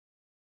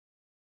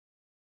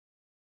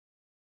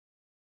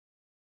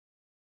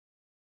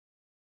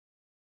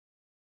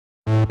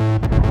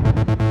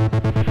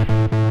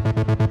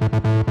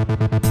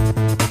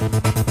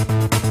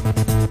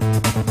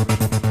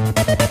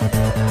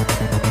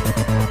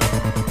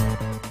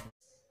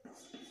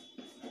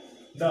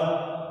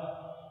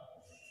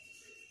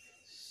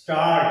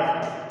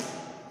start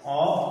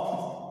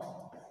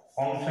of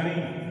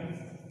functioning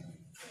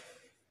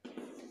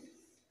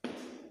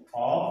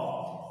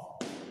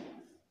of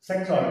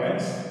sex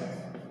organs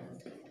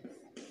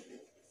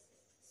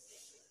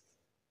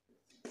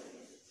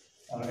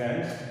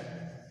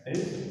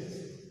is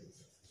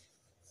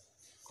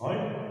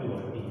called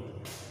puberty.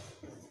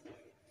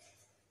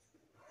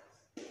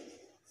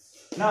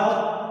 Now,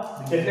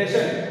 the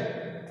definition.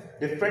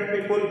 Different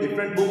people,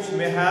 different books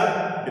may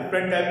have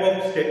different type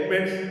of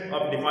statements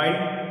of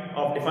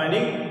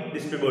defining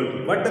this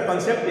puberty. But the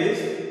concept is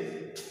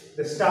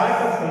the start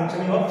of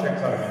functioning of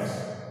sex organs.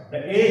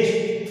 The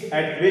age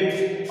at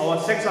which our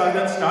sex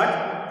organs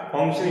start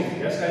functioning.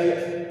 Just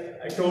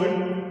I told,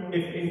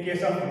 if in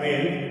case of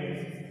male,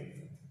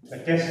 the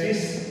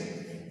testis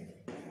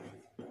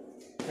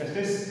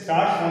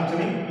starts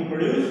functioning to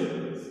produce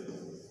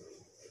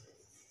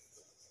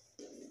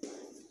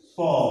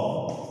sperm.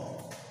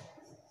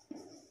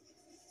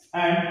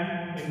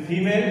 And in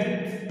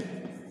female,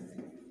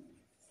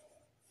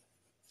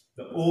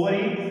 the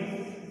ovary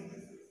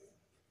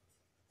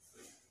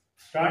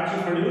starts to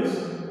produce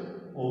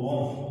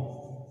ovum.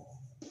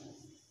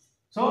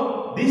 So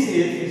this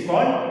age is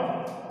called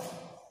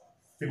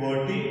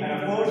puberty, and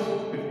of course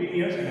 15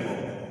 years and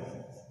above.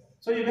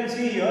 So you can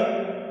see here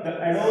the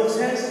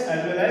adolescence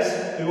as well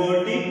as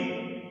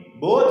puberty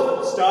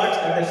both starts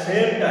at the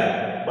same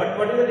time. But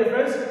what is the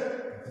difference?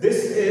 This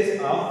is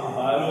a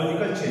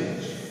biological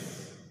change.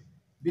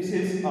 This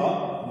is a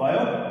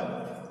biological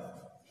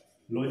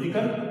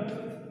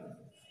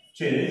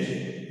change,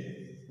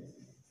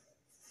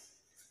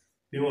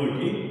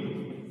 puberty,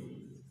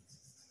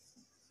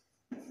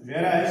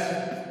 whereas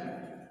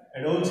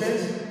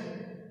adolescence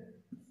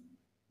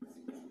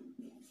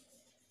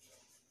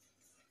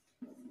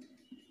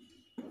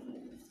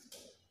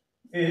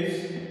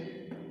is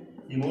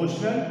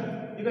emotional,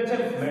 you can say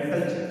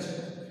mental change.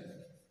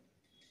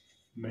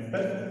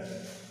 Mental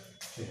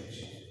change.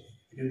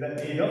 It is the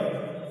age of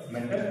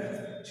mental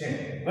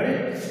change. But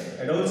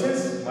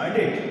adolescence, mind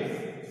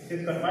it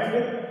is confined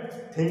with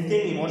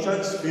thinking,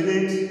 emotions,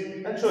 feelings,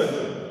 and so on.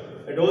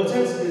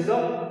 Adolescence is the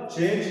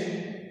change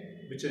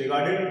which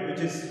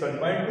is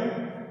confined to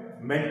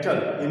mental,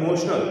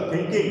 emotional,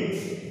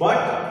 thinking.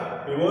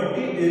 But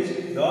puberty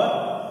is the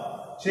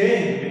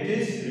change which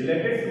is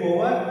related to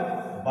our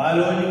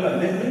biological.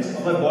 That means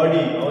our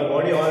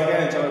body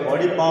organs, our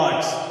body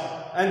parts,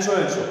 and so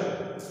on and so.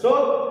 So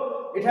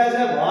it has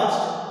a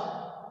vast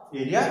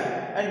area,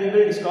 and we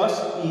will discuss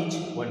each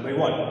one by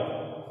one.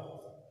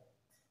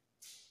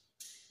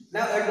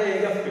 Now at the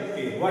age of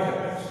 15, what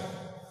happens?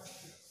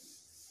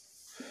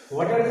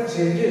 What are the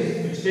changes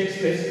which takes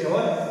place in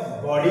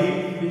our body,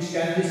 which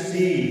can be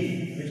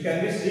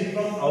seen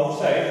from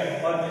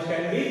outside, or which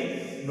can be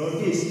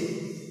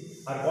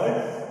noticed, are called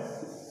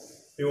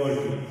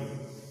puberty.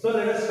 So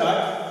let us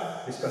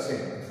start discussing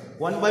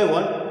one by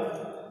one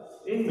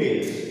in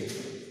males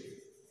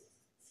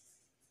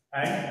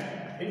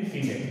and in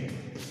female.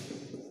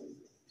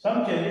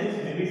 Some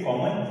changes may be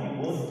common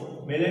in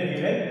both male and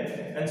female,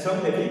 and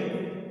some may be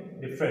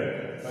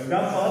different. For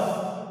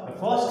example, the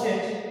first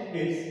change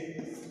is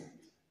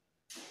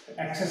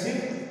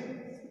excessive,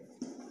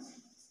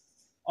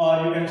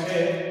 or you can say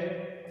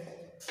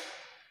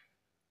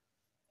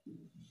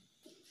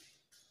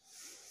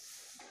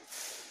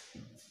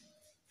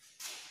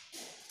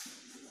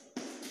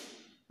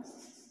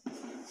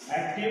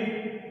active,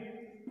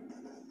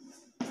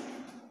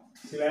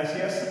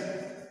 sebaceous,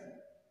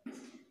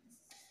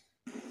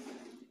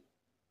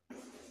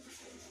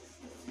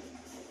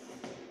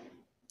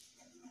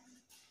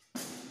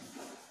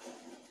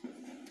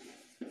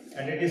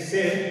 and it is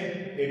same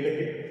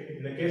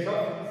in the case of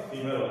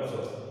female also.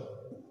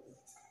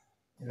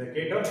 In the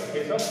case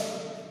of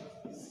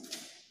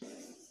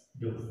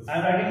do, I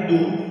am writing do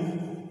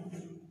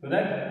so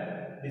that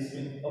this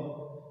will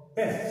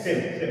okay,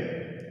 same.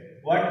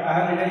 What I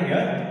have written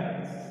here,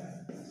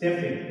 same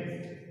thing.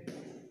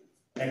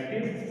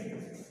 Active,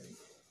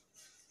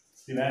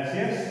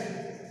 sebaceous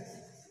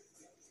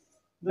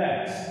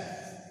glands.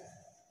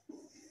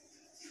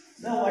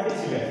 Now what is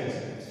sebaceous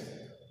glands?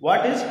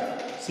 What is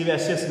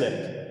sebaceous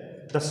glands?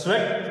 The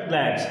sweat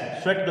glands,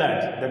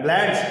 the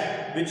glands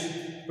which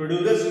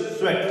produces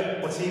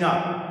sweat, pasina,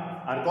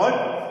 are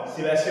called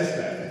sebaceous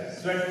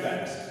glands, sweat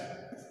glands.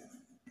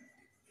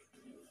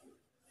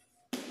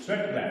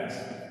 Sweat glands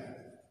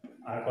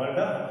are called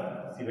the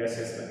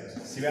sebaceous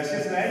glands.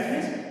 Sebaceous glands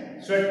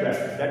means sweat glands.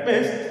 That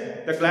means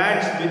the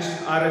glands which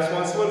are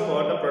responsible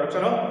for the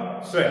production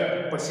of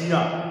sweat,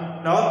 pasina.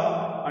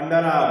 Now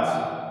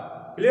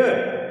underarms,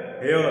 clear?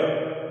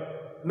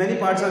 Here, many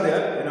parts are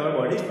there in our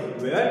body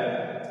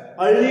where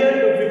earlier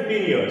to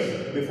 15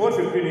 years, before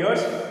 15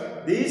 years,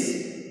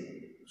 these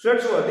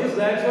glands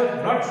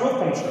were not so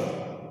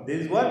functional.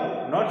 These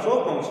were not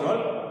so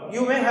functional.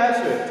 You may have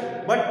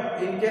sweat,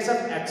 but in case of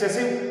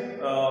excessive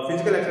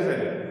physical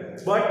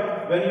exercise.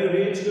 But when you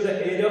reach to the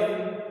age of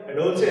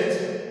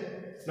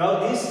adolescence,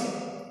 now these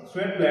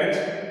sweat glands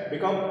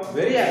become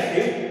very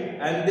active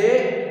and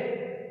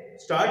they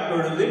start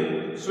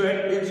producing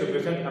sweat in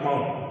sufficient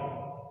amount.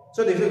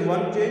 So this is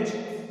one change.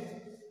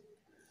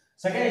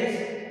 Second is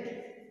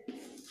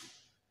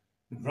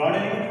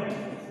broadening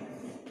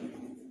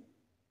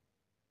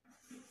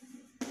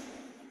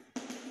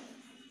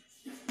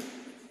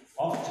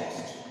of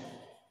chest.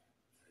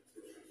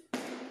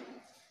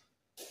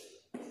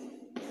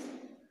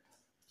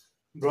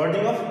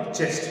 Broadening of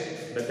chest.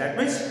 That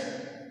means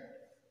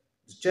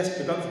chest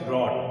becomes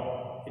broad.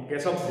 In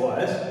case of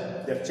boys,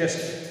 their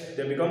chest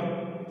becomes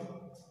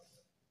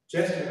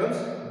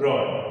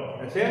broad.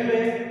 The same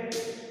way,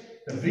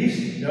 the breast,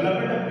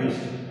 development of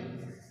breast.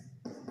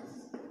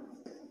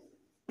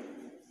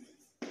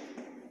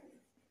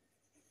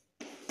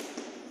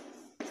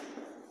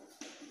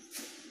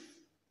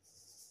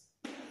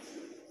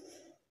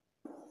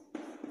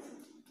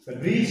 The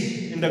breast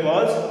in the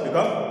girls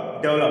become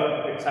developed.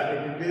 It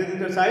increases in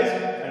the size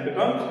and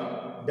becomes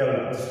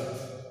developed.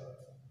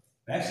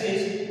 Next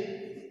is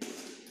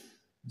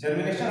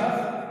germination of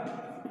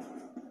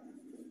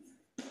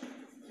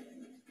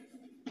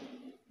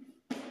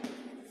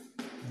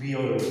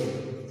beard,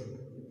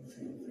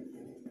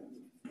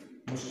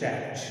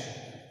 mustache,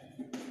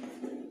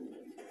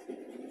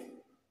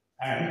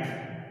 and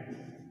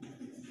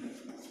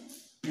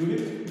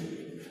pubic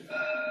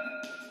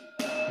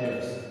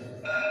hairs.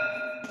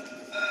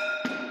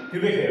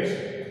 Pubic hairs.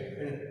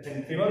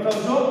 In females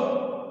also,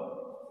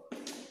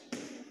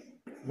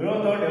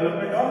 growth or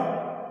development of,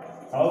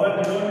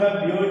 however, they don't have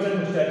beards and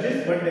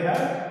mustaches, but they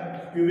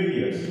have pubic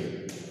hairs.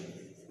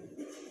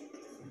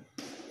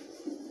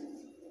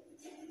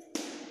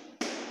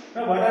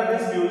 Now, what are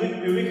these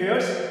pubic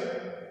hairs?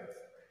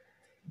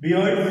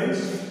 Beard means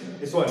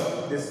this one,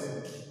 this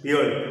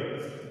beard.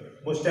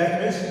 Mustache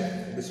means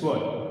this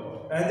one,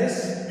 and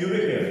this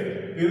pubic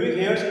hair. Pubic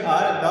hairs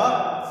are the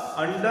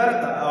under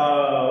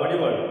our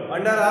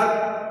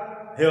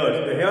hairs,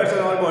 the hairs on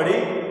our body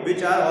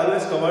which are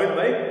always covered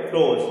by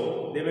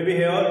clothes. They may be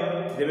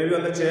here, they may be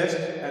on the chest,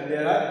 and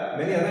there are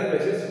many other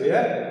places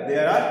where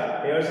there are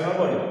hairs on our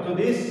body. So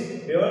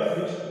these hairs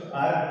which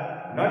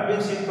are not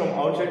being seen from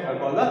outside are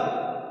called the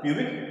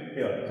pubic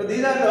hair. So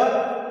these are the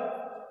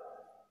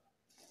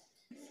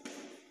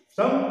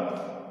some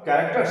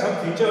characters, some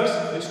features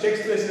which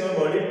takes place in our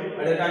body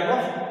at the time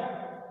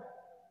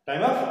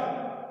of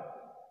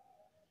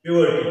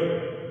puberty.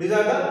 These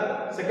are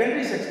the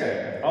secondary sex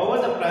characters.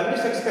 However, the primary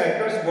sex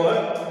characters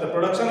were the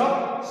production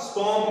of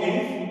sperm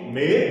in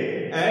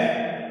male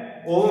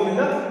and ovum in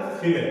the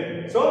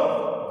female.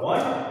 So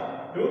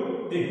 1,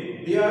 2,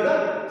 3. These are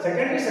the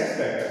secondary sex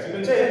characters. You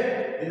can say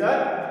these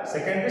are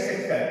secondary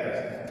sex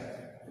characters.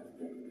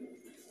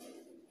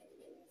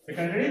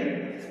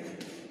 Secondary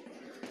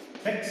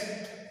sex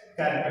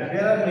characters.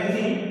 There are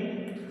many.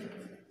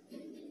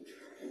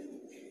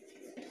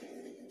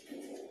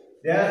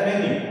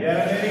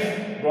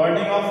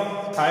 Broadening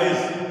of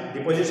thighs,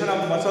 deposition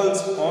of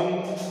muscles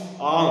on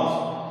arms,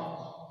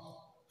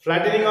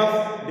 flattening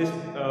of this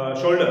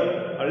shoulder.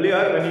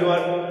 Earlier, when you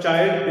are a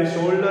child, this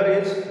shoulder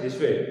is this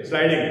way,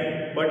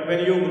 sliding. But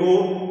when you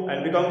grow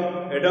and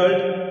become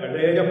adult at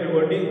the age of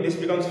puberty, this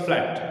becomes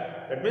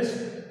flat. That means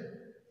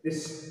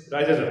this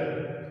rises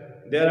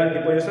up. There are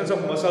depositions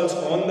of muscles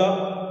on the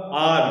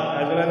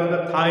arm as well as on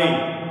the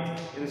thigh.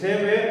 In the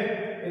same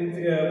way, in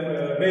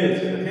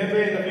males, in the same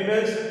way in the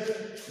females,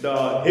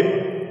 the hip,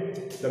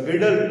 the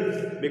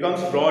girdle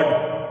becomes broad.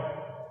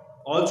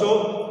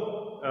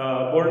 Also,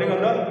 broadening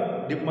on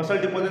the muscle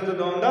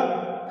deposits on the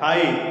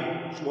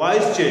thigh.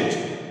 Voice change.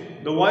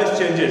 The voice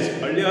changes.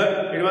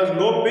 Earlier it was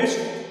low pitched.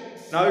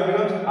 Now it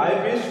becomes high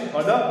pitched,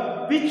 or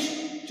the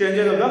pitch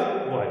changes of the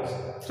voice.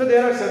 So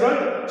there are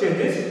several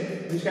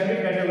changes which can be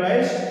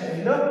categorized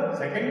in the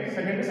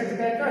secondary sex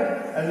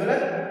character as well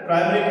as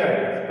primary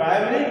characters.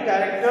 Primary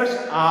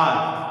characters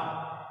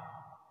are,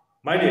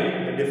 mind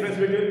it, the difference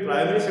between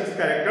primary sex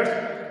characters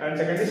and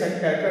secondary sex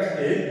characters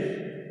is,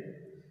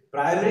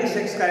 primary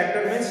sex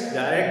character means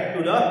direct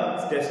to the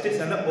testis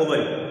and the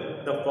ovary.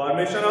 The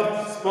formation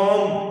of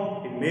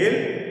sperm in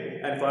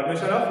male and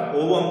formation of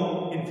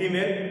ovum in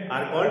female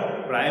are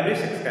called primary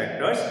sex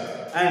characters,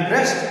 and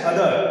rest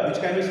other which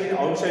can be seen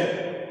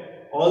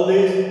outside, all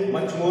these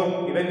much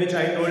more even which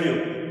I told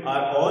you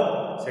are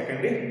all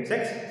secondary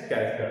sex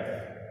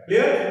character.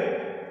 Clear?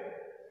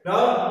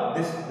 Now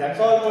that's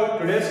all for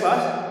today's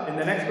class. In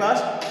the next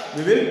class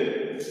we will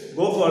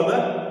go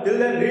further. Till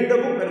then, read the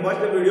book and watch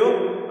the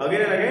video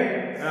again and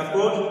again, and of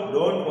course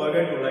don't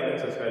forget to like and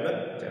subscribe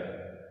the channel.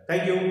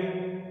 Thank you.